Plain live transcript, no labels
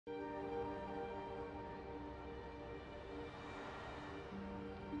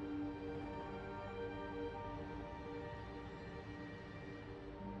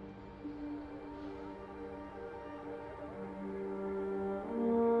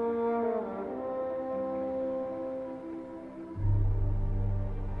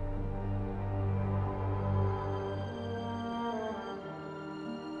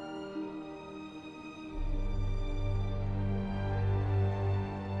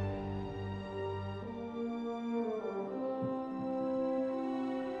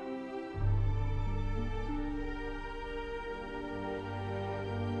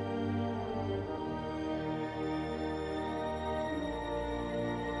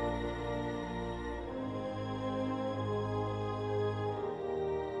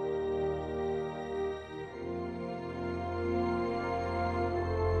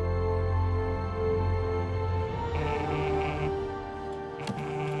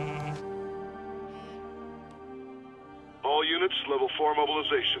All units, level 4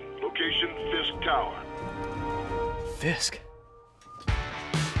 mobilization. Location, Fisk Tower. Fisk?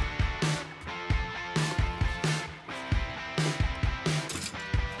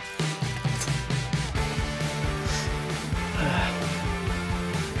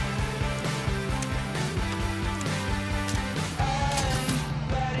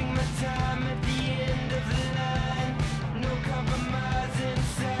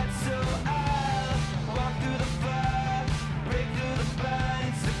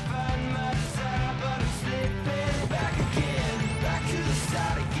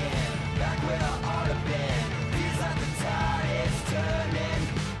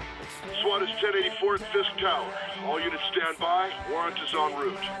 SWAT is 1084 at Fisk Tower. All units stand by. Warrant is en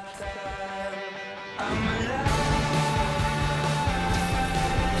route.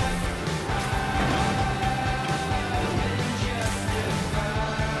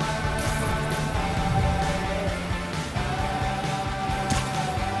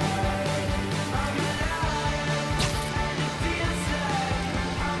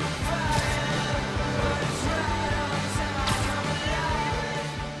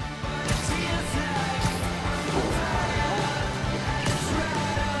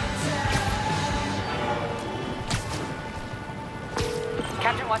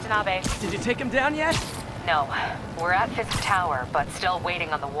 Captain Watanabe. Did you take him down yet? No. We're at Fisk Tower, but still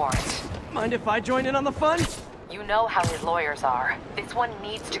waiting on the warrant. Mind if I join in on the fun? You know how his lawyers are. This one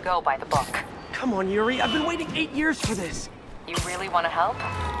needs to go by the book. Come on, Yuri. I've been waiting 8 years for this. You really want to help?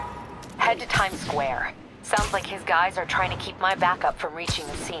 Head to Times Square. Sounds like his guys are trying to keep my backup from reaching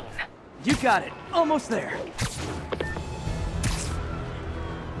the scene. You got it. Almost there.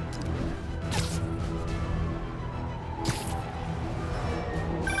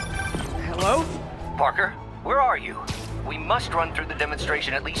 Hello? Parker, where are you? We must run through the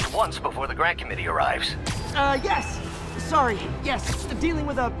demonstration at least once before the grant committee arrives. Yes. Sorry. Yes. Dealing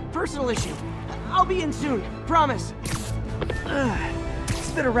with a personal issue. I'll be in soon. Promise.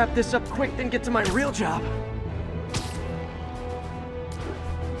 Better wrap this up quick than get to my real job.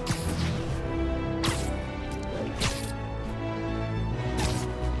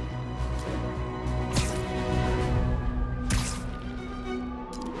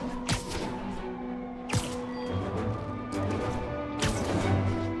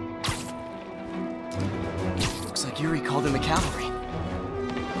 Looks like Yuri called in the cavalry.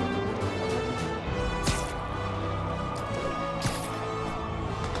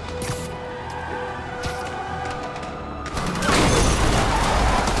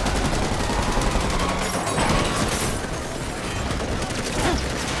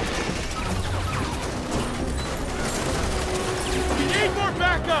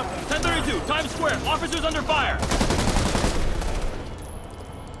 Backup! 1032, Times Square. Officers under fire.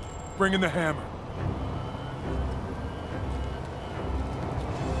 Bring in the hammer.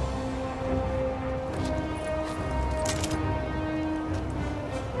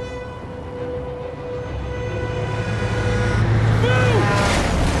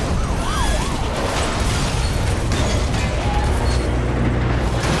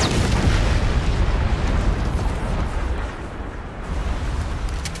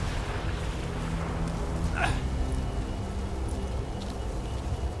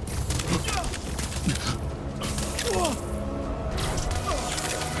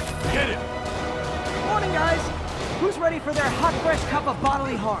 Get it! Morning, guys! Who's ready for their hot, fresh cup of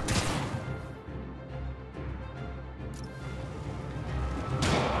bodily harm?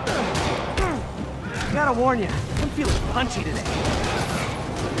 Gotta warn you, I'm feeling punchy today.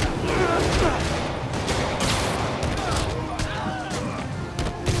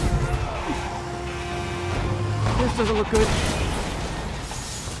 This doesn't look good.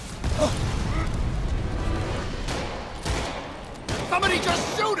 Somebody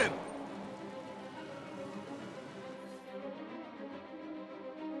just shoot him!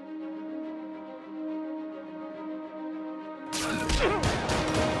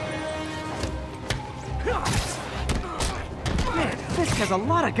 Man, Fisk has a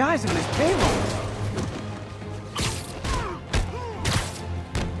lot of guys on his payroll.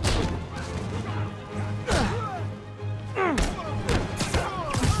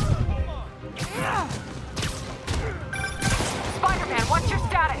 Spider-Man, what's your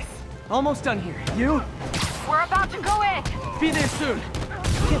status? Almost done here. You? We're about to go in. Be there soon.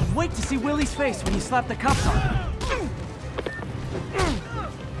 Can't wait to see Willie's face when you slap the cuffs on him.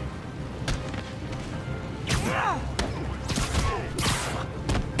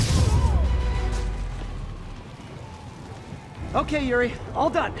 Okay, Yuri. All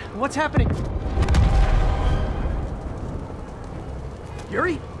done. What's happening?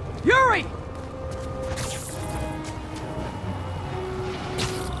 Yuri? Yuri!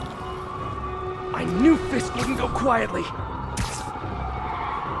 I knew Fisk wouldn't go quietly.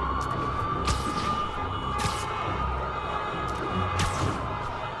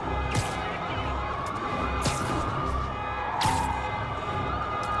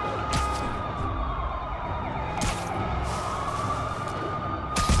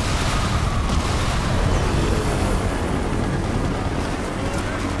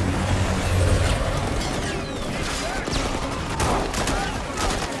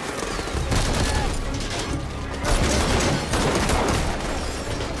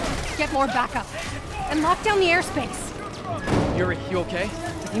 Get more backup. And lock down the airspace. Yuri, you okay?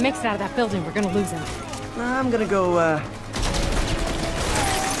 If he makes it out of that building, we're gonna lose him. I'm gonna go,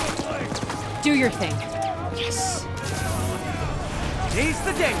 Do your thing. Yes! Seize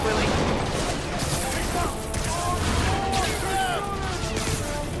the day, Willie!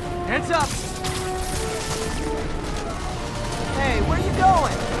 Hands up! Hey, where you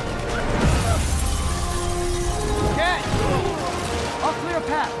going? Okay! I'll clear a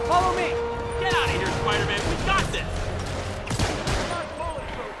path. Follow me! Get out of here, Spider Man. We got this.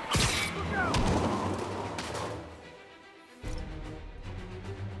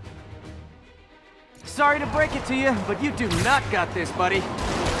 Sorry to break it to you, but you do not got this, buddy.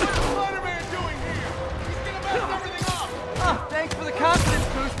 What's Spider Man doing here? He's gonna mess everything up! Oh, thanks for the confidence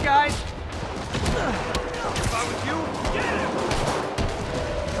boost, guys. If I was you, get him.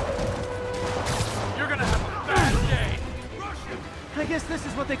 You're gonna have a bad day. I guess this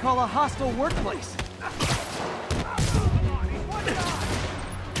is what they call a hostile workplace.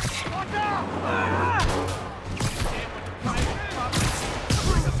 Watch out!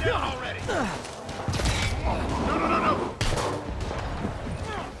 Bring him down already! No!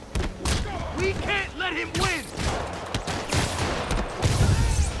 We can't let him win!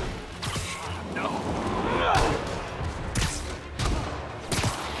 No!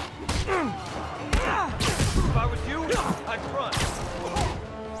 If I was you, I'd run.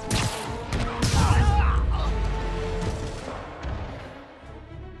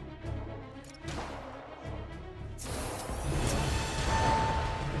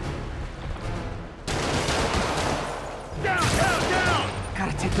 Down!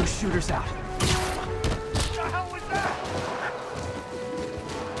 Gotta take those shooters out. What the hell was that?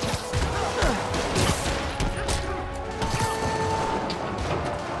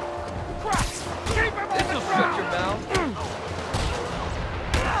 Keep him on the ground! Your mouth.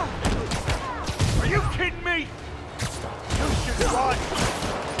 Are you kidding me? You should run!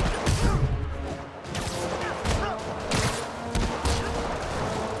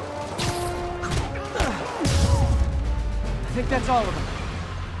 I think that's all of them.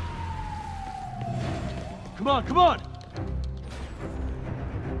 Come on!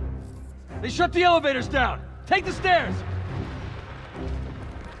 They shut the elevators down. Take the stairs.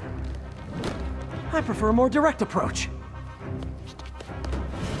 I prefer a more direct approach.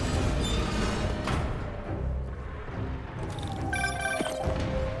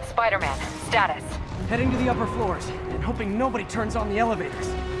 Spider-Man, status. Heading to the upper floors, and hoping nobody turns on the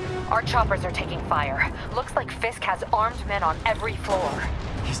elevators. Our choppers are taking fire. Looks like Fisk has armed men on every floor.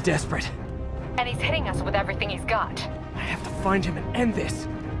 He's desperate. And he's hitting us with everything he's got. I have to find him and end this.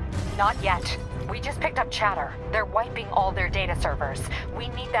 Not yet. We just picked up chatter. They're wiping all their data servers. We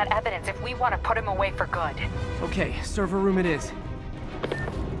need that evidence if we want to put him away for good. Okay, server room it is.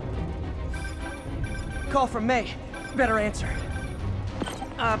 Call from May. Better answer.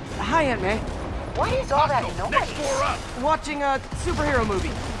 Hi, Aunt May. What is all that noise? Next floor up! Watching a superhero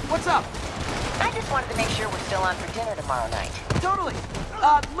movie. What's up? I just wanted to make sure we're still on for dinner tomorrow night. Totally.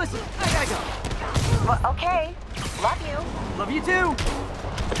 Listen, I gotta go. Well, okay. Love you. Love you too.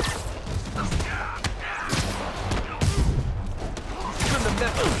 Shouldn't have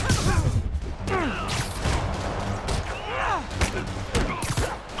met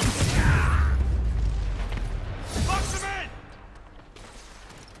Box him in!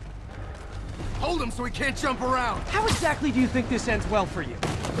 Hold him so he can't jump around! How exactly do you think this ends well for you?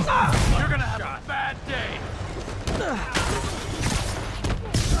 You're gonna have a bad day.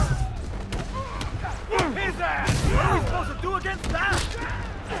 His ass! What are we supposed to do against that?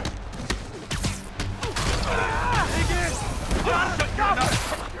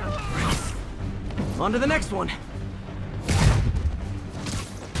 On to the next one.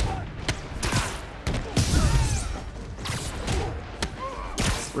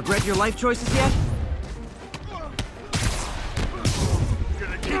 Regret your life choices yet?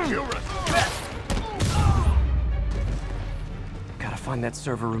 Gonna teach you respect! Gotta find that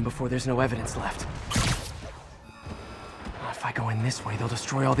server room before there's no evidence left. If I go in this way, they'll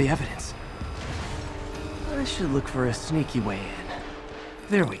destroy all the evidence. I should look for a sneaky way in.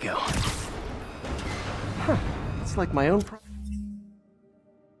 There we go. Huh. It's like my own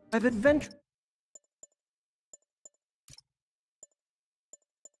private venture.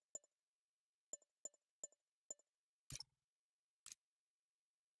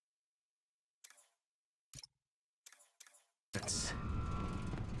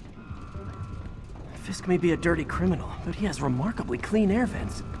 Fisk may be a dirty criminal, but he has remarkably clean air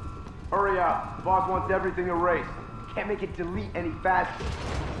vents. Hurry up. The boss wants everything erased. Can't make it delete any faster.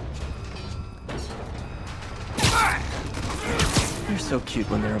 They're so cute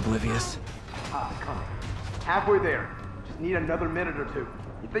when they're oblivious. Ah, they're coming. Halfway there. Just need another minute or two.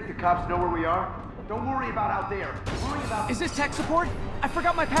 You think the cops know where we are? Don't worry about out there. Worry about... Is this tech support? I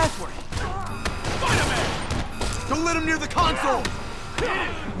forgot my password. Spider Man! Don't let him near the console!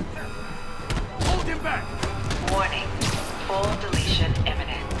 Hold him back! Warning. Full deletion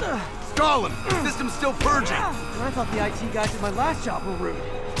imminent. Stalin! System's still purging! And I thought the IT guys at my last job were rude.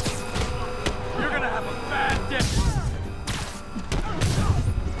 You're gonna have a bad day!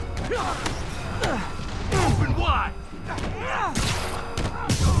 Open wide!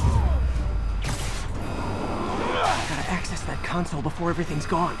 Gotta access that console before everything's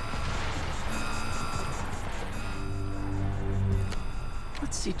gone.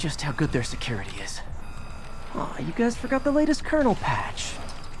 Let's see just how good their security is. Aw, you guys forgot the latest kernel patch.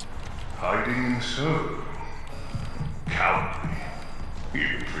 Hiding so cowardly,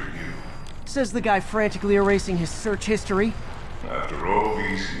 even for you. Says the guy frantically erasing his search history. After all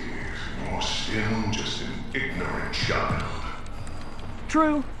these years, you're still just an ignorant child.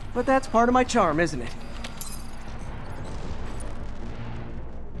 True, but that's part of my charm, isn't it?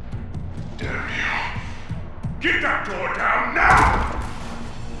 Damn you. Get that door down now!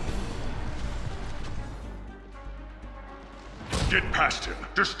 Get past him.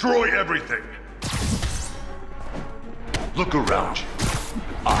 Destroy everything. Look around you.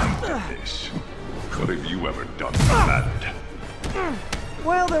 I did this. What have you ever done for that?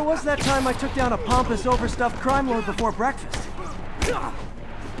 Well, there was that time I took down a pompous, overstuffed crime lord before breakfast.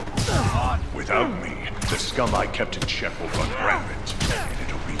 Without me, the scum I kept in check will run rampant. And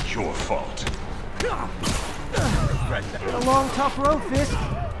it'll be your fault. A long, tough road, Fisk.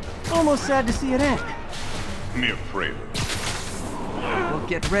 Almost sad to see it end. Mere prayer. We'll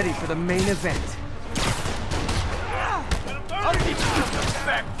get ready for the main event. I'll keep you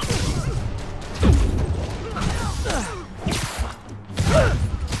back!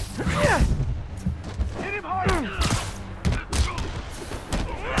 Hit him hard!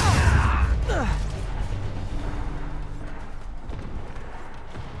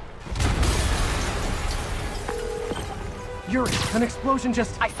 Yuri, an explosion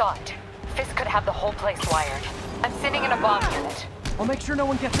just... I saw it. Fisk could have the whole place wired. I'm sitting in a bomb unit. I'll make sure no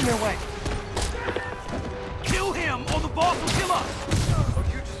one gets in their way. Kill him, or the boss will kill us! Oh,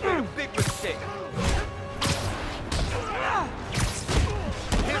 you just made a big mistake.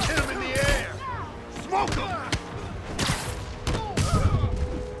 Hit him in the air! Smoke him!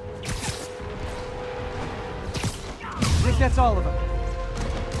 I think that's all of them.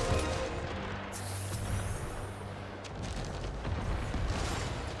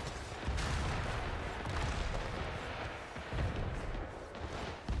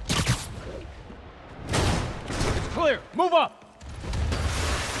 Clear! Move up!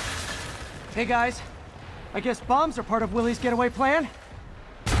 Hey guys, I guess bombs are part of Willie's getaway plan?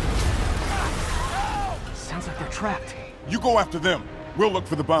 Sounds like they're trapped. You go after them. We'll look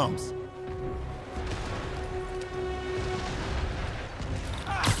for the bombs.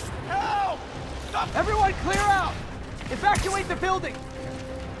 Help! Stop! Everyone clear out! Evacuate the building!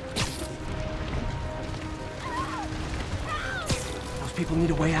 Those people need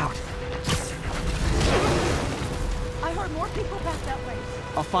a way out. I heard more people back that way.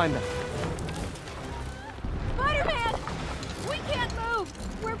 I'll find them. Spider-Man! We can't move!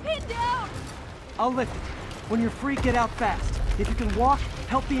 We're pinned down! I'll lift it. When you're free, get out fast. If you can walk,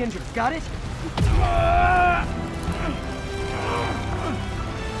 help the injured. Got it?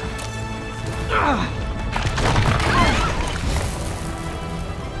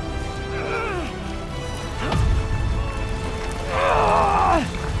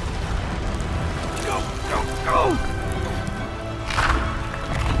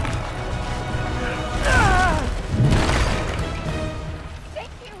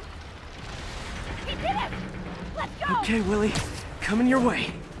 Okay, Willie. Coming your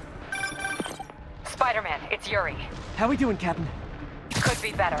way. Spider-Man, it's Yuri. How we doing, Captain? Could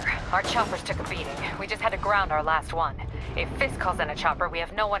be better. Our choppers took a beating. We just had to ground our last one. If Fisk calls in a chopper, we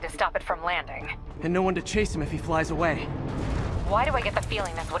have no one to stop it from landing. And no one to chase him if he flies away. Why do I get the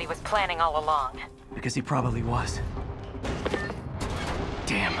feeling that's what he was planning all along? Because he probably was.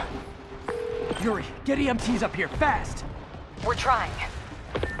 Damn. Yuri, get EMTs up here, fast! We're trying.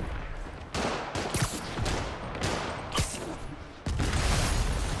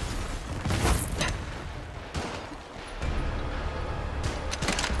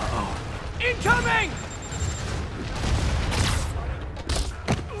 Incoming!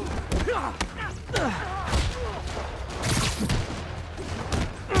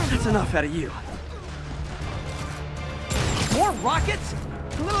 That's enough out of you. More rockets?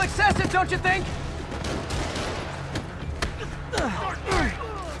 A little excessive, don't you think?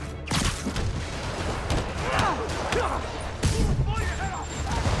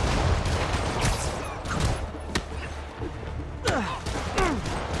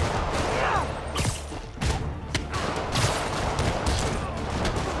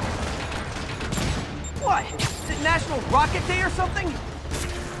 What? Is it National Rocket Day or something?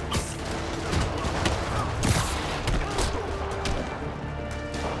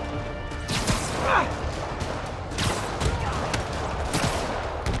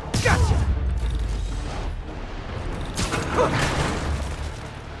 Gotcha!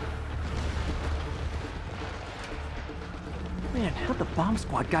 Man, how'd the bomb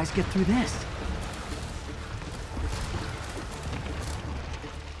squad guys get through this?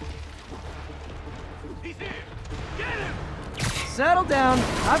 He's here! Get him! Settle down.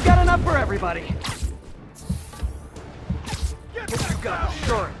 I've got enough for everybody. Get Hope back you've got down!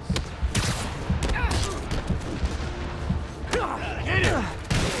 insurance. Get him!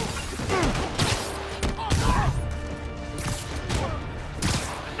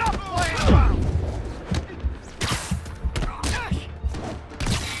 Enough playing around!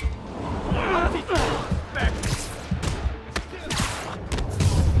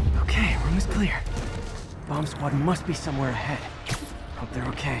 Okay, room is clear. Bomb squad must be somewhere ahead. Hope they're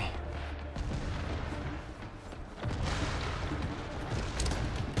okay.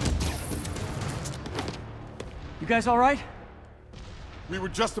 You guys all right? We were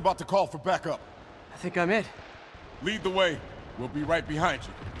just about to call for backup. I think I'm it. Lead the way. We'll be right behind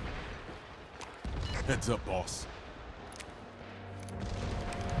you. Heads up, boss.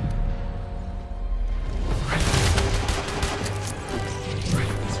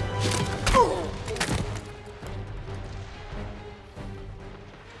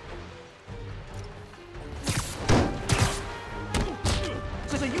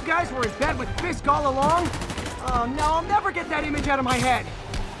 So you guys were in bed with Fisk all along? Oh no, I'll never get that image out of my head.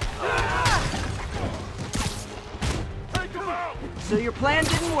 Take him out! So your plan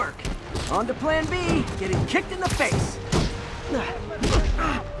didn't work. On to plan B, getting kicked in the face.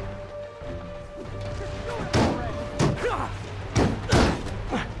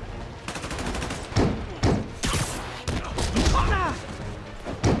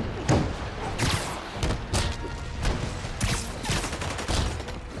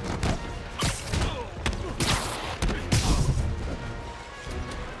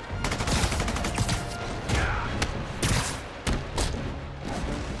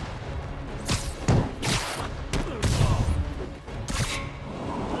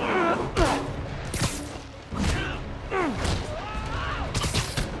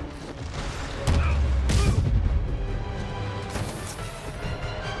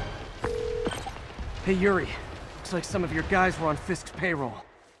 Hey, Yuri. Looks like some of your guys were on Fisk's payroll.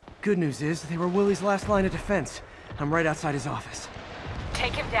 Good news is, they were Willie's last line of defense. I'm right outside his office.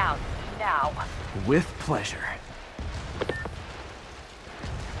 Take him down, now. With pleasure.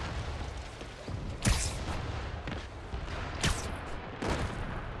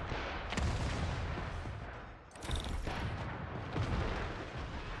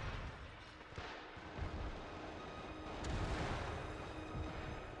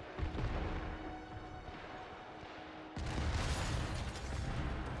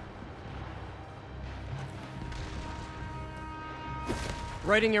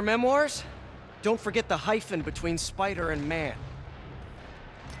 Writing your memoirs? Don't forget the hyphen between Spider and Man.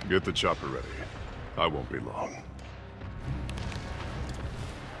 Get the chopper ready. I won't be long.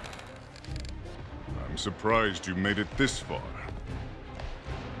 I'm surprised you made it this far.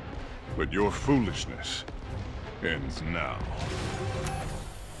 But your foolishness ends now.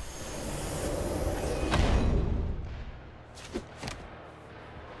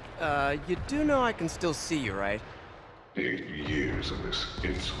 You do know I can still see you, right? 8 years of this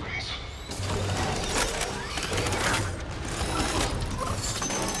insolence.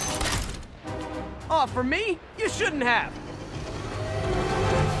 Oh, for me? You shouldn't have!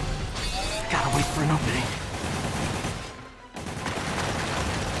 Gotta wait for an opening.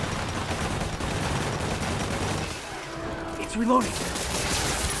 It's reloading.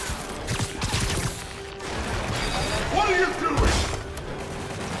 What are you doing?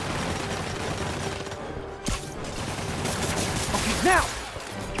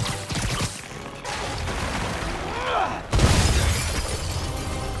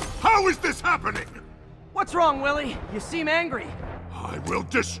 How is this happening? What's wrong, Willie? You seem angry. I will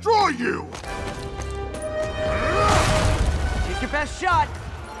destroy you! Take your best shot.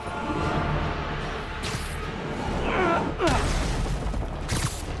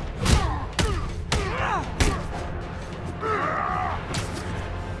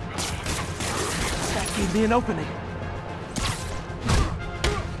 That gave me an opening.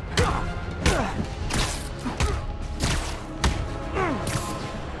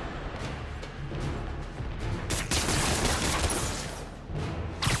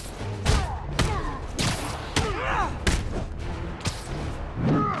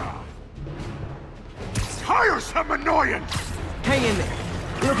 Tiresome annoyance! Hang in there.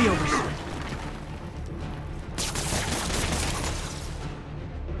 It'll be over soon.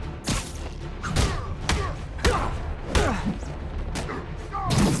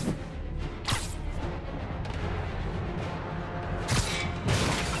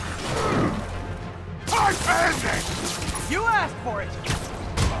 You asked for it!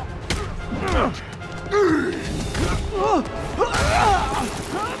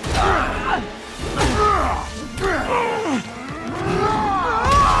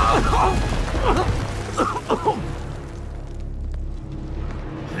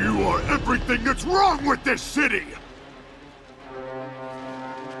 You are everything that's wrong with this city!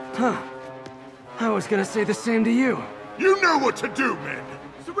 Huh. I was gonna say the same to you. You know what to do, men!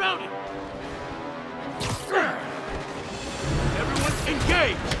 Surround him! Everyone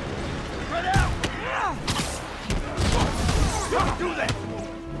engage! Spread out! Don't do that!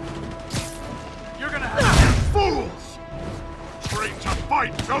 You're gonna have Fools! Trained to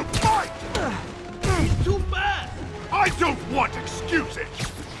fight, so fight! He's too fast! I don't want excuses!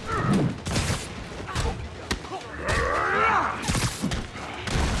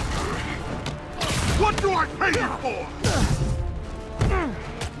 What do I pay you for?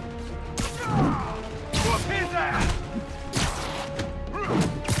 Whoop his ass!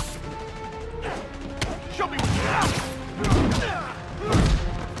 Show me what you have!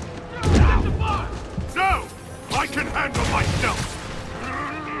 Get the bar! No! I can handle myself!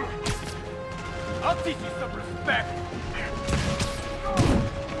 I'll teach you some respect!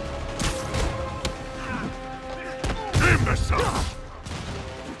 Imbecile!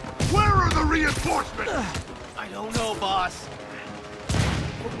 Where are the reinforcements? I don't know, boss.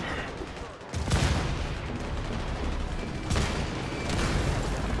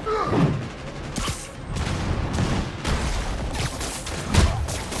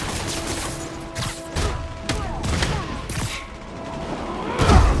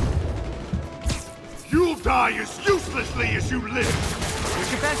 You'll die as uselessly as you live!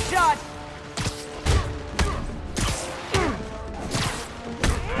 Take your best shot.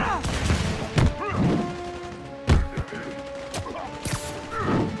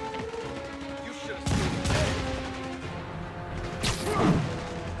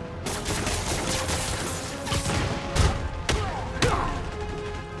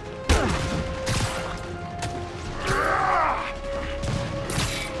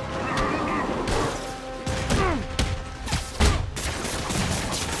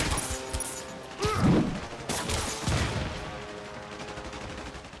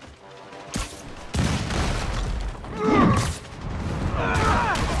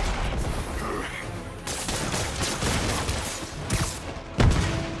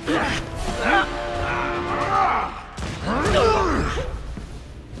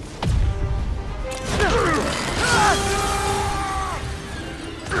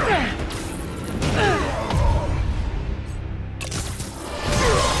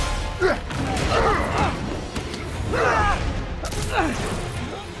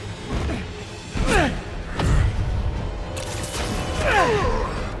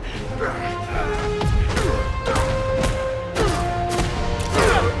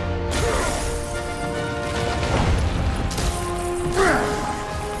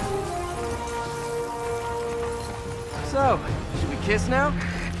 So, should we kiss now?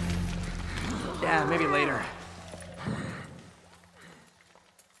 Yeah, maybe later.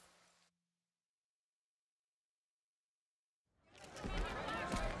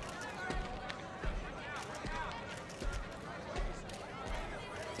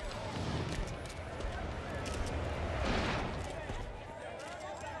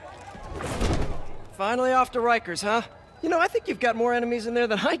 Finally off to Rikers, huh? You know, I think you've got more enemies in there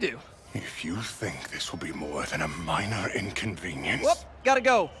than I do. If you think this will be more than a minor inconvenience... Whoop, gotta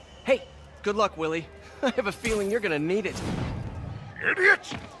go. Hey, good luck, Willie. I have a feeling you're gonna need it.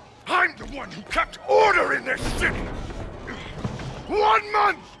 Idiot! I'm the one who kept order in this city! 1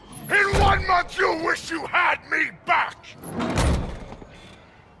 month! In 1 month you'll wish you had me back!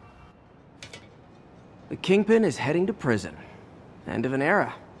 The Kingpin is heading to prison. End of an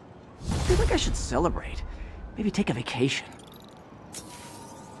era. I feel like I should celebrate. Maybe take a vacation.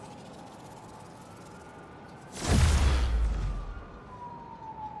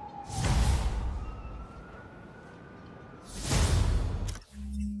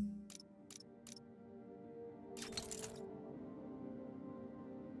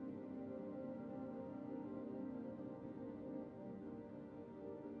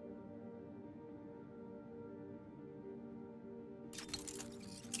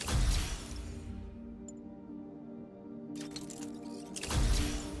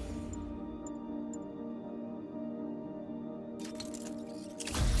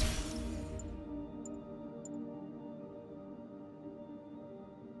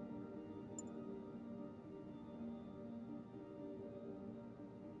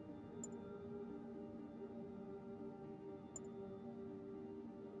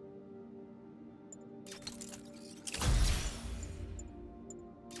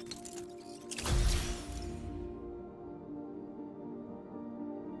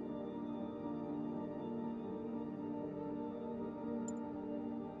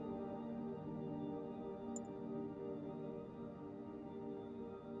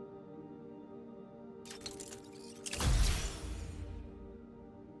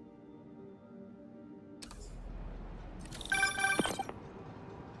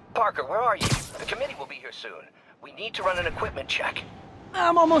 Parker, where are you? The committee will be here soon. We need to run an equipment check.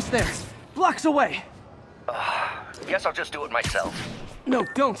 I'm almost there. Blocks away. Guess I'll just do it myself. No,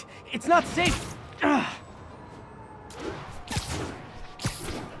 don't. It's not safe.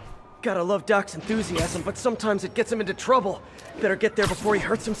 Gotta love Doc's enthusiasm, but sometimes it gets him into trouble. Better get there before he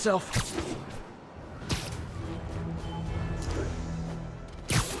hurts himself.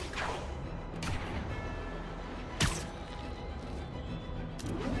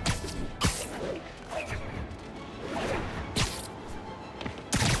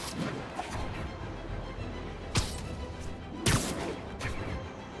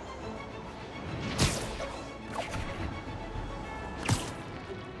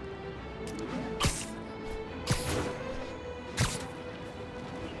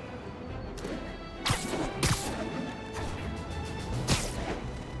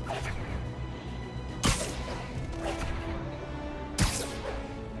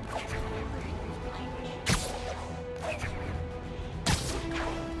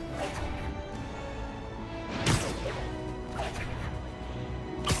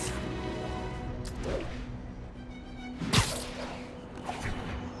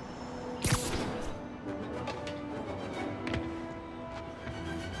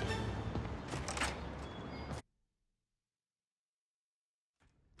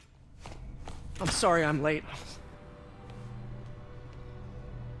 I'm sorry I'm late.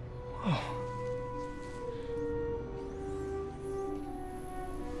 Oh.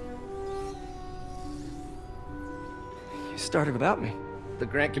 You started without me. The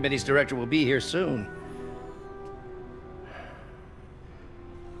grant committee's director will be here soon.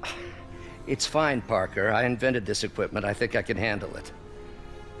 It's fine, Parker. I invented this equipment. I think I can handle it.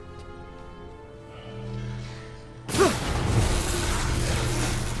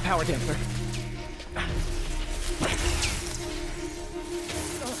 Power damper.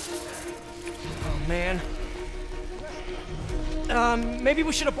 Oh, man. Maybe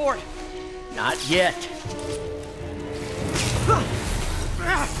we should abort. Not yet.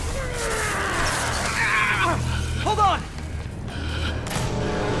 Hold on!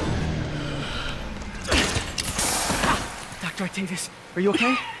 Dr. Octavius, are you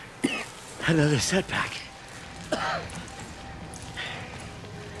okay? Another setback.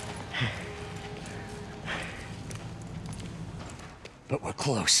 But we're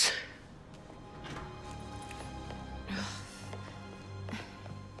close.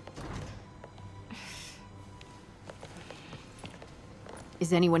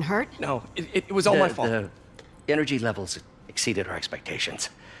 Is anyone hurt? No, it was all my fault. The energy levels exceeded our expectations.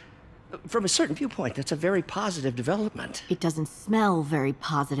 From a certain viewpoint, that's a very positive development. It doesn't smell very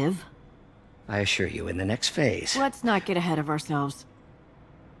positive. I assure you, in the next phase... Let's not get ahead of ourselves.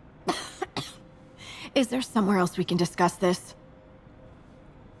 Is there somewhere else we can discuss this?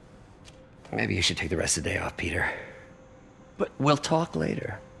 Maybe you should take the rest of the day off, Peter. But we'll talk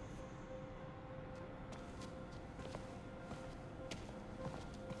later.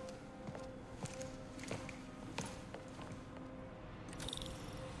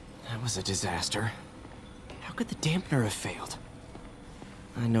 That was a disaster. How could the dampener have failed?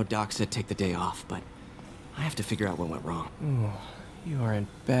 I know Doc said take the day off, but I have to figure out what went wrong. Ooh, you are in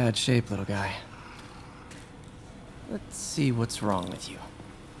bad shape, little guy. Let's see what's wrong with you.